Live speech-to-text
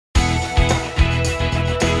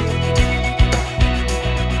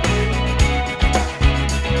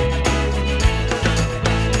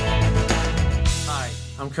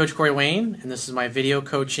Coach Corey Wayne, and this is my video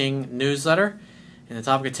coaching newsletter. And the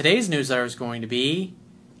topic of today's newsletter is going to be,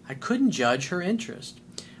 I couldn't judge her interest.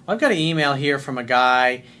 Well, I've got an email here from a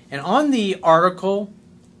guy, and on the article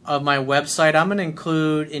of my website, I'm going to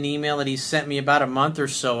include an email that he sent me about a month or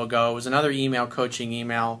so ago. It was another email, coaching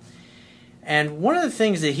email. And one of the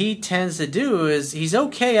things that he tends to do is he's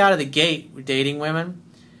okay out of the gate with dating women,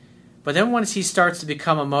 but then once he starts to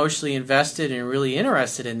become emotionally invested and really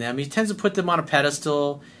interested in them, he tends to put them on a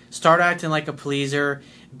pedestal, start acting like a pleaser,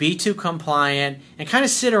 be too compliant, and kind of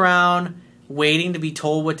sit around waiting to be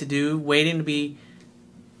told what to do, waiting to be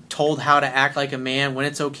told how to act like a man, when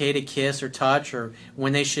it's okay to kiss or touch, or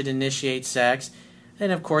when they should initiate sex.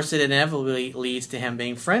 And of course it inevitably leads to him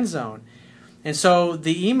being friend zoned. And so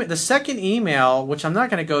the second email, which I'm not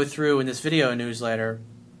going to go through in this video newsletter,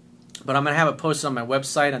 but I'm going to have it posted on my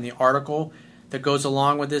website on the article that goes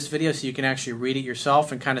along with this video so you can actually read it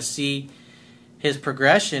yourself and kind of see his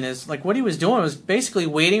progression. Is like what he was doing was basically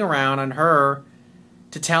waiting around on her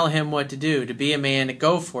to tell him what to do, to be a man, to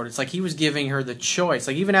go for it. It's like he was giving her the choice.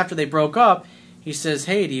 Like even after they broke up, he says,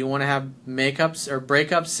 hey, do you want to have makeups or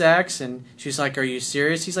breakup sex? And she's like, are you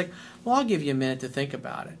serious? He's like, well, I'll give you a minute to think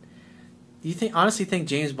about it. Do you honestly think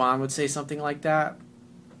James Bond would say something like that?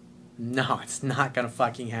 No, it's not going to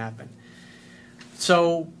fucking happen.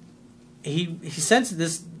 So he sends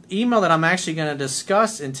this email that I'm actually going to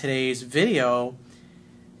discuss in today's video.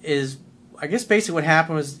 Is I guess basically what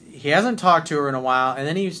happened was he hasn't talked to her in a while, and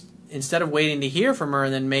then instead of waiting to hear from her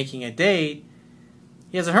and then making a date,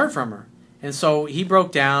 he hasn't heard from her. And so he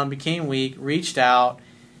broke down, became weak, reached out,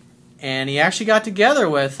 and he actually got together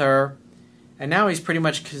with her, and now he's pretty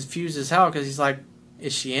much confused as hell because he's like,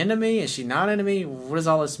 is she into me? Is she not into me? What does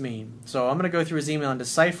all this mean? So I'm going to go through his email and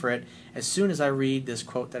decipher it as soon as I read this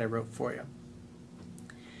quote that I wrote for you.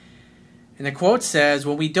 And the quote says,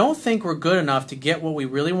 when we don't think we're good enough to get what we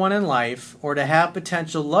really want in life, or to have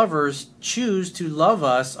potential lovers choose to love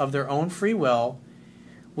us of their own free will,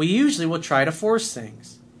 we usually will try to force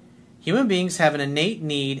things. Human beings have an innate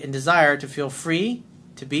need and desire to feel free,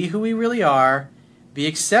 to be who we really are, be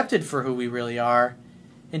accepted for who we really are,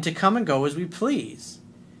 and to come and go as we please.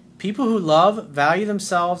 People who love, value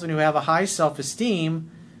themselves, and who have a high self-esteem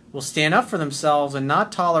will stand up for themselves and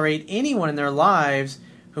not tolerate anyone in their lives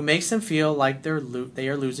who makes them feel like they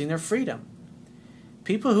are losing their freedom.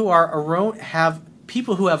 People who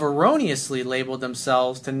have erroneously labeled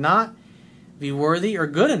themselves to not be worthy or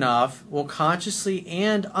good enough will consciously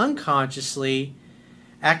and unconsciously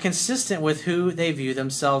act consistent with who they view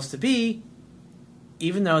themselves to be,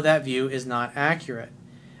 even though that view is not accurate.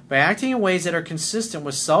 By acting in ways that are consistent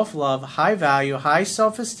with self-love, high value, high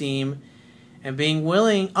self-esteem, and being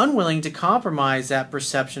unwilling to compromise that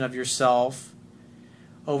perception of yourself,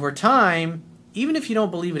 over time, even if you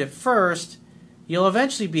don't believe it at first, you'll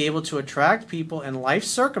eventually be able to attract people and life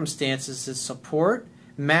circumstances that support,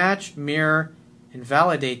 match, mirror, and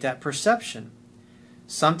validate that perception.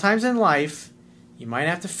 Sometimes in life, you might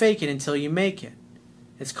have to fake it until you make it.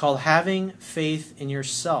 It's called having faith in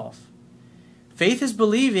yourself. Faith is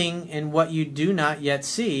believing in what you do not yet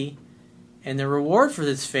see, and the reward for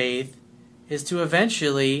this faith is to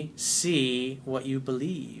eventually see what you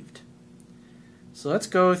believed. So let's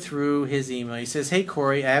go through his email. He says, hey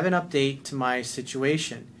Corey, I have an update to my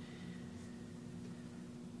situation.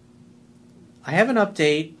 I have an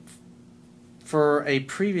update for a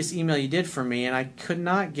previous email you did for me, and I could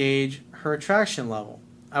not gauge her attraction level.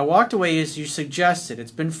 I walked away as you suggested.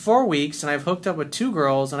 It's been 4 weeks, and I've hooked up with 2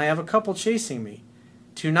 girls, and I have a couple chasing me.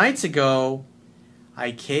 2 nights ago,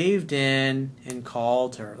 I caved in and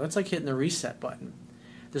called her. That's like hitting the reset button.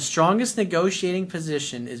 The strongest negotiating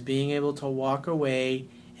position is being able to walk away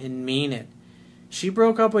and mean it. She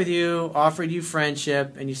broke up with you, offered you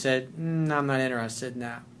friendship, and you said, I'm not interested in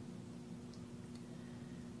that.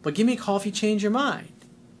 But give me a call if you change your mind.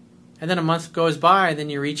 And then a month goes by, and then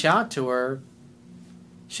you reach out to her.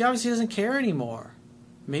 She obviously doesn't care anymore.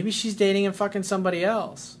 Maybe she's dating and fucking somebody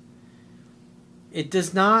else. It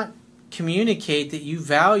does not communicate that you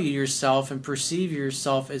value yourself and perceive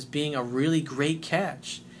yourself as being a really great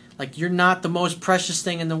catch. Like you're not the most precious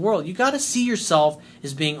thing in the world. You got to see yourself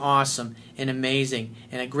as being awesome and amazing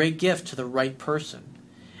and a great gift to the right person.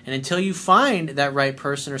 And until you find that right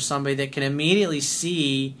person or somebody that can immediately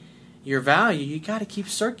see your value, you got to keep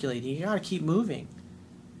circulating. You got to keep moving.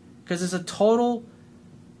 Because it's a total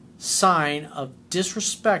sign of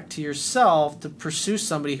disrespect to yourself to pursue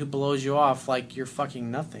somebody who blows you off like you're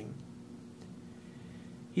fucking nothing.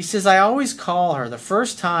 He says, I always call her. The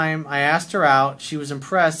first time I asked her out, she was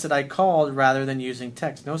impressed that I called rather than using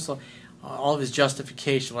text. Notice all of his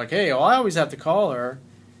justification. Like, hey, well, I always have to call her.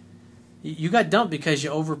 You got dumped because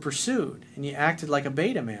you over pursued and you acted like a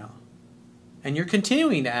beta male. And you're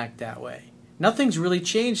continuing to act that way. Nothing's really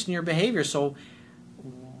changed in your behavior, so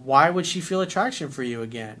why would she feel attraction for you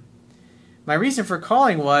again? My reason for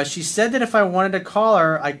calling was she said that if I wanted to call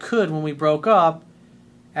her, I could when we broke up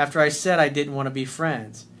after I said I didn't want to be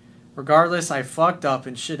friends. Regardless, I fucked up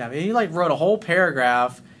and shouldn't have. And he like wrote a whole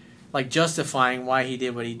paragraph like justifying why he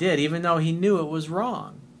did what he did, even though he knew it was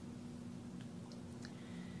wrong.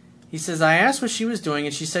 He says, I asked what she was doing,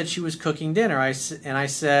 and she said she was cooking dinner. And I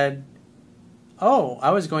said, oh,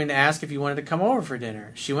 I was going to ask if you wanted to come over for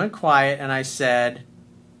dinner. She went quiet, and I said,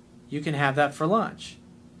 you can have that for lunch.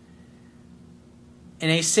 In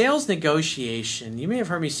a sales negotiation, you may have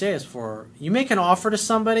heard me say this before, you make an offer to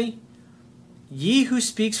somebody, ye who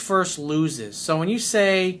speaks first loses. So when you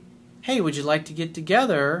say, hey, would you like to get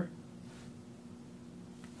together?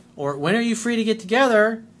 Or when are you free to get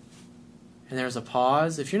together? And there's a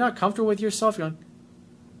pause. If you're not comfortable with yourself, you're like,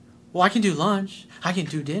 well, I can do lunch. I can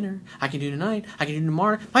do dinner. I can do tonight. I can do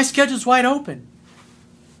tomorrow. My schedule's wide open.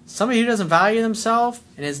 Somebody who doesn't value themselves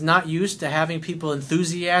and is not used to having people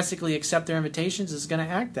enthusiastically accept their invitations is going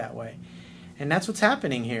to act that way. And that's what's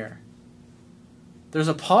happening here. There's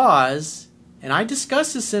a pause, and I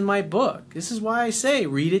discuss this in my book. This is why I say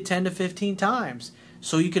read it 10 to 15 times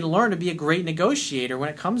so you can learn to be a great negotiator when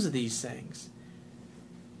it comes to these things.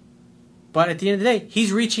 But at the end of the day,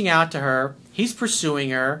 he's reaching out to her. He's pursuing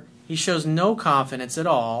her. He shows no confidence at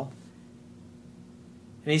all.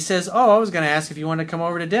 And he says, oh, I was going to ask if you wanted to come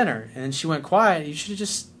over to dinner. And then she went quiet. You should have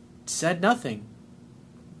just said nothing.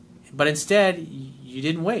 But instead, you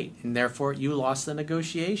didn't wait. And therefore, you lost the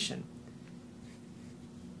negotiation.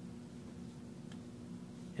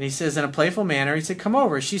 And he says in a playful manner, he said, come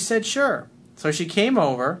over. She said, sure. So she came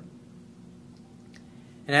over.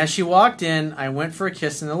 And as she walked in, I went for a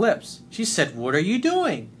kiss on the lips. She said, what are you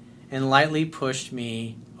doing? And lightly pushed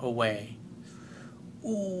me away.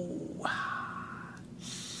 Ooh.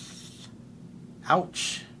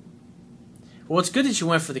 Ouch. Well, it's good that you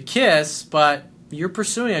went for the kiss, but you're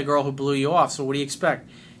pursuing a girl who blew you off, so what do you expect?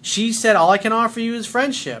 She said, all I can offer you is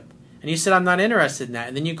friendship. And you said, I'm not interested in that.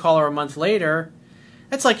 And then you call her a month later.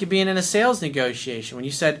 That's like you being in a sales negotiation. When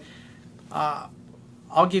you said, I'll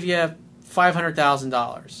give you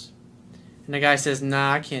 $500,000. And the guy says,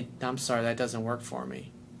 nah, I can't, I'm sorry, that doesn't work for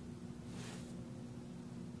me.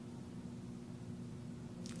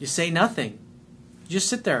 You say nothing. You just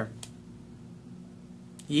sit there.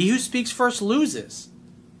 He who speaks first loses.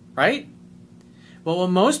 Right? Well, what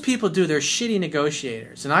most people do, they're shitty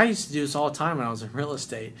negotiators. And I used to do this all the time when I was in real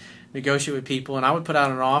estate. Negotiate with people, and I would put out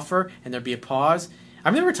an offer, and there'd be a pause. I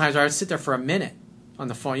remember times where I would sit there for a minute on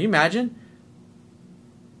the phone. You imagine?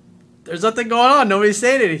 There's nothing going on. Nobody's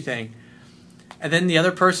saying anything. And then the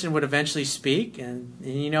other person would eventually speak, and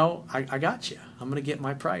you know, I got you. I'm going to get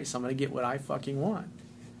my price. I'm going to get what I fucking want.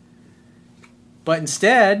 But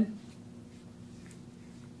instead,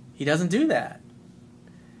 he doesn't do that.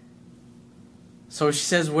 So she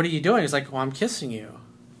says, what are you doing? He's like, well, I'm kissing you.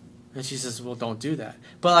 And she says, well, don't do that.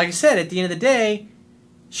 But like I said, at the end of the day,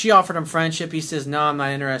 she offered him friendship. He says, no, I'm not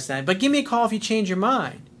interested in that. But give me a call if you change your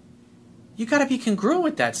mind. You got to be congruent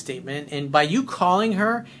with that statement. And by you calling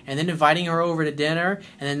her and then inviting her over to dinner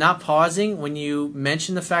and then not pausing when you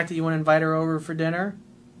mention the fact that you want to invite her over for dinner,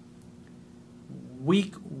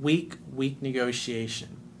 weak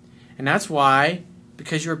negotiation. And that's why,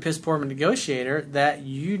 because you're a piss poor negotiator, that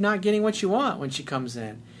you're not getting what you want when she comes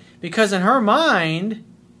in. Because in her mind,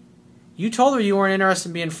 you told her you weren't interested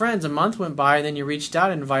in being friends. A month went by, and then you reached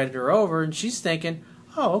out and invited her over, and she's thinking,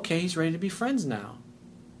 oh, okay, he's ready to be friends now.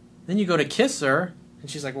 Then you go to kiss her, and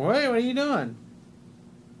she's like, wait, what are you doing?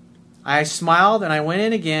 I smiled, and I went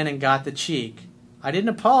in again and got the cheek. I didn't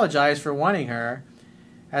apologize for wanting her,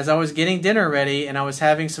 as I was getting dinner ready, and I was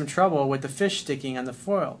having some trouble with the fish sticking on the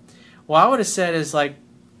foil. What I would have said is like,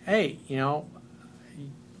 hey, you know,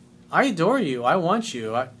 I adore you. I want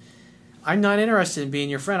you. I'm not interested in being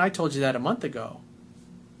your friend. I told you that a month ago.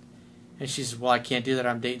 And she says, well, I can't do that.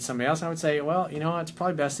 I'm dating somebody else. And I would say, well, you know, it's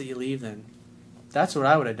probably best that you leave then. That's what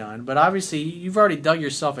I would have done. But obviously, you've already dug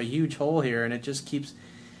yourself a huge hole here, and it just keeps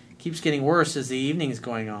getting worse as the evening is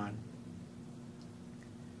going on.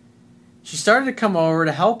 She started to come over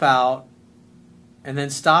to help out and then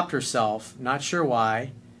stopped herself. Not sure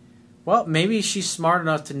why. Well, maybe she's smart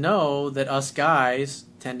enough to know that us guys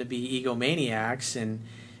tend to be egomaniacs and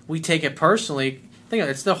we take it personally. Think of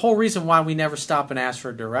it, it's the whole reason why we never stop and ask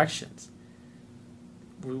for directions.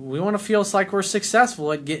 We want to feel like we're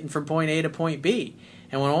successful at getting from point A to point B.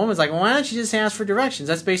 And when a woman's like, well, why don't you just ask for directions?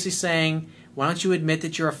 That's basically saying, why don't you admit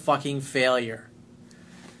that you're a fucking failure?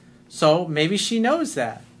 So maybe she knows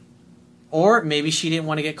that. Or maybe she didn't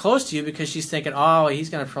want to get close to you because she's thinking, oh, he's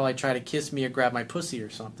going to probably try to kiss me or grab my pussy or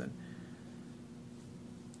something.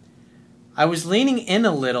 I was leaning in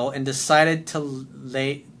a little and decided to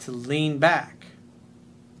lean back.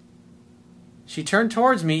 She turned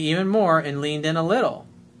towards me even more and leaned in a little.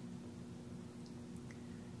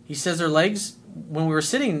 He says her legs, when we were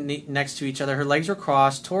sitting next to each other, her legs were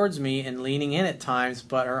crossed towards me and leaning in at times,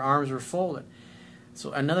 but her arms were folded.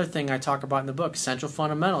 So another thing I talk about in the book, central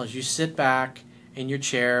fundamentals. You sit back in your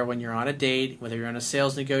chair when you're on a date, whether you're on a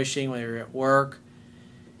sales negotiating, whether you're at work,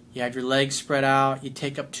 you have your legs spread out, you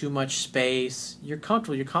take up too much space, you're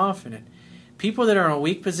comfortable, you're confident. People that are in a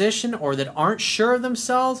weak position or that aren't sure of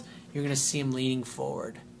themselves, you're going to see them leaning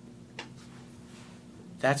forward.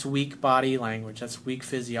 That's weak body language. That's weak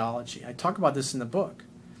physiology. I talk about this in the book.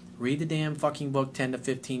 Read the damn fucking book 10 to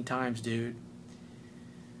 15 times, dude.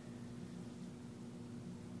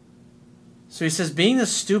 So he says, being the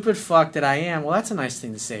stupid fuck that I am, well, that's a nice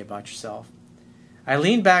thing to say about yourself. I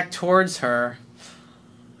leaned back towards her.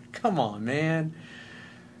 Come on, man.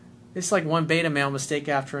 It's like one beta male mistake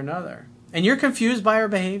after another. And you're confused by her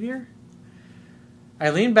behavior? I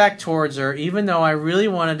leaned back towards her, even though I really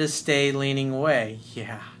wanted to stay leaning away.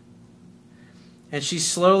 Yeah. And she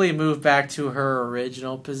slowly moved back to her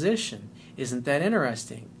original position. Isn't that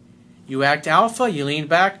interesting? You act alpha, you lean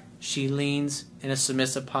back, she leans in a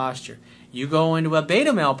submissive posture. You go into a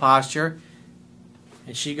beta male posture,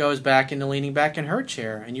 and she goes back into leaning back in her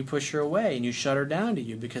chair, and you push her away, and you shut her down to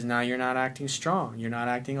you, because now you're not acting strong. You're not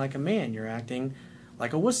acting like a man. You're acting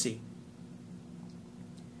like a wussy.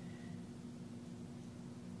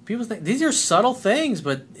 People think these are subtle things,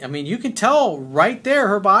 but I mean, you can tell right there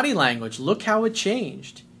her body language. Look how it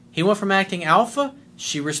changed. He went from acting alpha,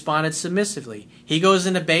 she responded submissively. He goes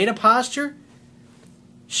into beta posture,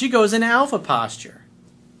 she goes into alpha posture.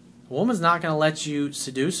 A woman's not going to let you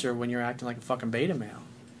seduce her when you're acting like a fucking beta male.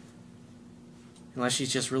 Unless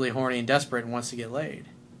she's just really horny and desperate and wants to get laid.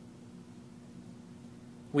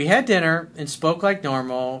 We had dinner and spoke like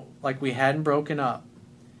normal, like we hadn't broken up.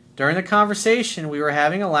 During the conversation, we were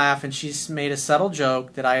having a laugh, and she made a subtle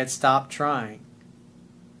joke that I had stopped trying.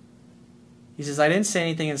 He says, I didn't say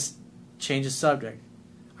anything and change the subject.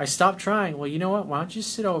 I stopped trying. Well, you know what? Why don't you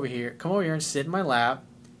sit over here, come over here and sit in my lap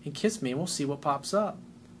and kiss me, and we'll see what pops up.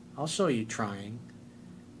 I'll show you trying.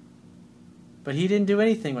 But he didn't do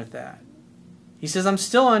anything with that. He says, I'm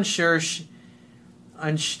still unsure.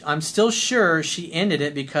 I'm still sure she ended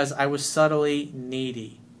it because I was subtly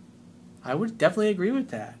needy. I would definitely agree with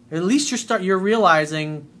that. At least you're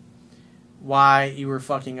realizing why you were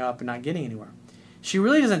fucking up and not getting anywhere. She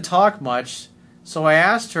really doesn't talk much, so I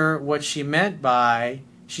asked her what she meant by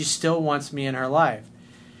she still wants me in her life.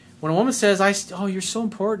 When a woman says, "Oh, you're so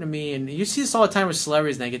important to me," and you see this all the time with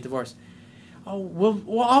celebrities and they get divorced. Oh,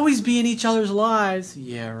 we'll always be in each other's lives.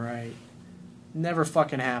 Yeah, right. Never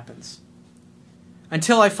fucking happens.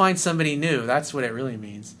 Until I find somebody new. That's what it really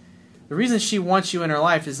means. The reason she wants you in her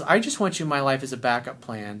life is, I just want you in my life as a backup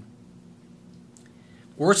plan.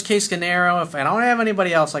 Worst case scenario, if I don't have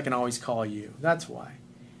anybody else, I can always call you. That's why.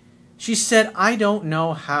 She said, I don't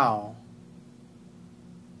know how.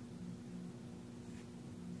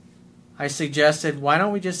 I suggested, why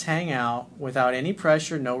don't we just hang out without any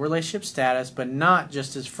pressure, no relationship status, but not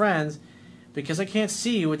just as friends, because I can't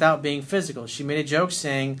see you without being physical. She made a joke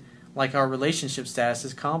saying, like our relationship status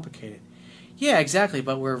is complicated. Yeah, exactly,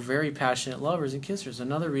 but we're very passionate lovers and kissers.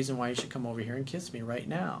 Another reason why you should come over here and kiss me right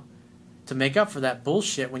now. To make up for that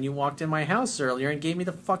bullshit when you walked in my house earlier and gave me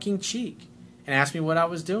the fucking cheek and asked me what I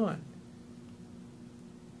was doing.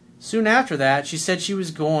 Soon after that, she said she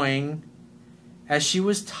was going as she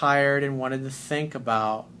was tired and wanted to think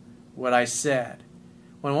about what I said.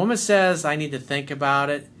 When a woman says, I need to think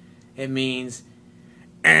about it, it means,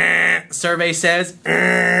 survey says,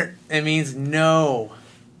 it means no.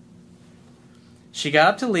 She got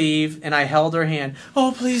up to leave, and I held her hand.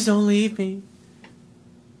 Oh, please don't leave me.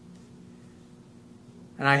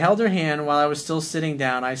 And I held her hand while I was still sitting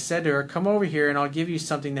down. I said to her, come over here and I'll give you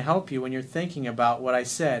something to help you when you're thinking about what I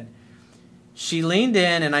said. She leaned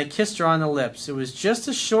in, and I kissed her on the lips. It was just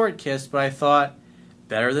a short kiss, but I thought,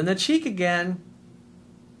 better than the cheek again.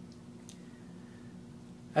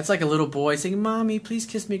 That's like a little boy saying, Mommy, please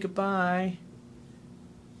kiss me goodbye.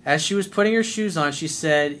 As she was putting her shoes on, she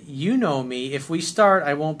said, you know me. If we start,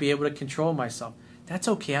 I won't be able to control myself. That's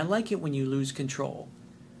okay. I like it when you lose control.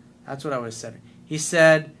 That's what I would have said. He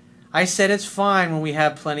said, I said it's fine when we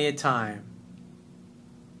have plenty of time.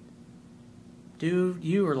 Dude,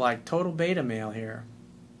 you were like total beta male here.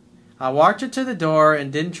 I walked her to the door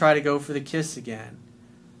and didn't try to go for the kiss again.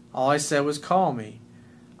 All I said was, call me.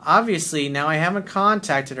 Obviously, now I haven't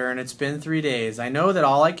contacted her and it's been 3 days. I know that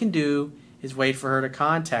all I can do is wait for her to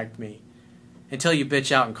contact me until you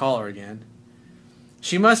bitch out and call her again.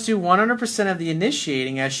 She must do 100% of the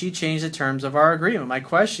initiating as she changed the terms of our agreement. My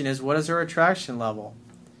question is, what is her attraction level?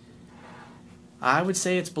 I would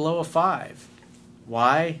say it's below a 5.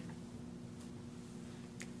 Why?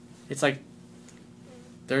 It's like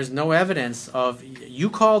there's no evidence of you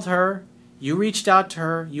called her, you reached out to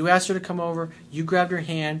her, you asked her to come over, you grabbed her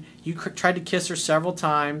hand, you tried to kiss her several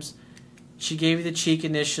times, she gave you the cheek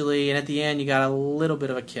initially, and at the end you got a little bit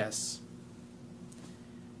of a kiss.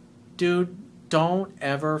 Dude, don't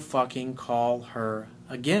ever fucking call her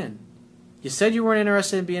again. You said you weren't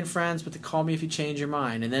interested in being friends, but to call me if you change your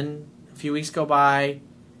mind. And then a few weeks go by,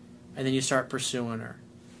 and then you start pursuing her.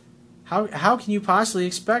 How can you possibly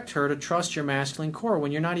expect her to trust your masculine core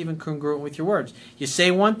when you're not even congruent with your words? You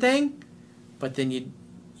say one thing, but then you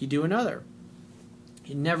do another.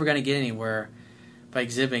 You're never going to get anywhere by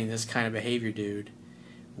exhibiting this kind of behavior, dude.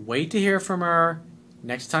 Wait to hear from her.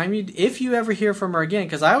 Next time if you ever hear from her again,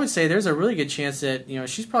 because I would say there's a really good chance that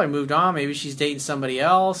she's probably moved on. Maybe she's dating somebody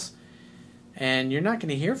else, and you're not going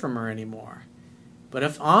to hear from her anymore. But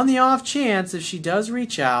if on the off chance, if she does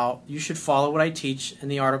reach out, you should follow what I teach in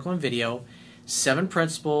the article and video, 7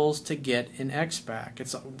 principles to get an ex back.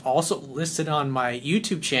 It's also listed on my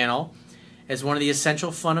YouTube channel as one of the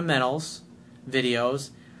essential fundamentals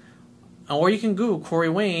videos. Or you can Google Corey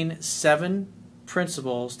Wayne 7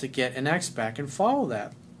 principles to get an ex back and follow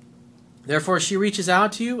that. Therefore, if she reaches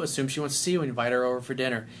out to you, assume she wants to see you, invite her over for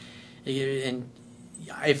dinner. And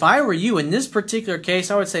if I were you in this particular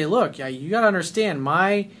case, I would say, look, you got to understand,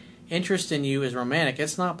 my interest in you is romantic.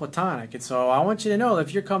 It's not platonic. And so I want you to know that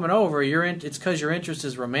if you're coming over, it's because your interest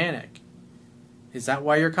is romantic. Is that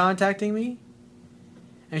why you're contacting me?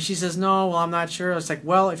 And she says, no, well, I'm not sure. It's like,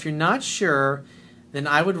 well, if you're not sure, then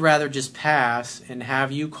I would rather just pass and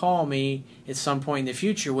have you call me at some point in the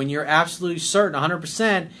future when you're absolutely certain,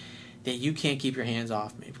 100%, that you can't keep your hands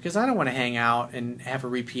off me. Because I don't want to hang out and have a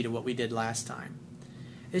repeat of what we did last time.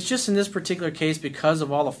 It's just in this particular case, because of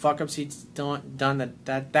all the fuck-ups he's done,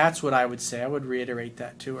 that's what I would say. I would reiterate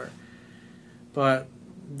that to her. But,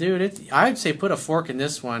 dude, I'd say put a fork in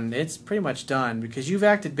this one. It's pretty much done, because you've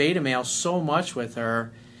acted beta male so much with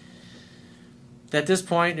her that at this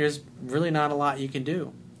point, there's really not a lot you can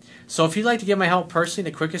do. So if you'd like to get my help personally,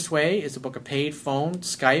 the quickest way is to book a paid phone,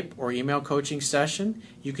 Skype, or email coaching session.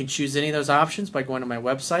 You can choose any of those options by going to my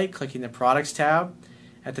website, clicking the products tab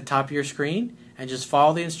at the top of your screen, and just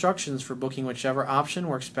follow the instructions for booking whichever option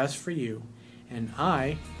works best for you. And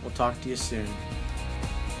I will talk to you soon.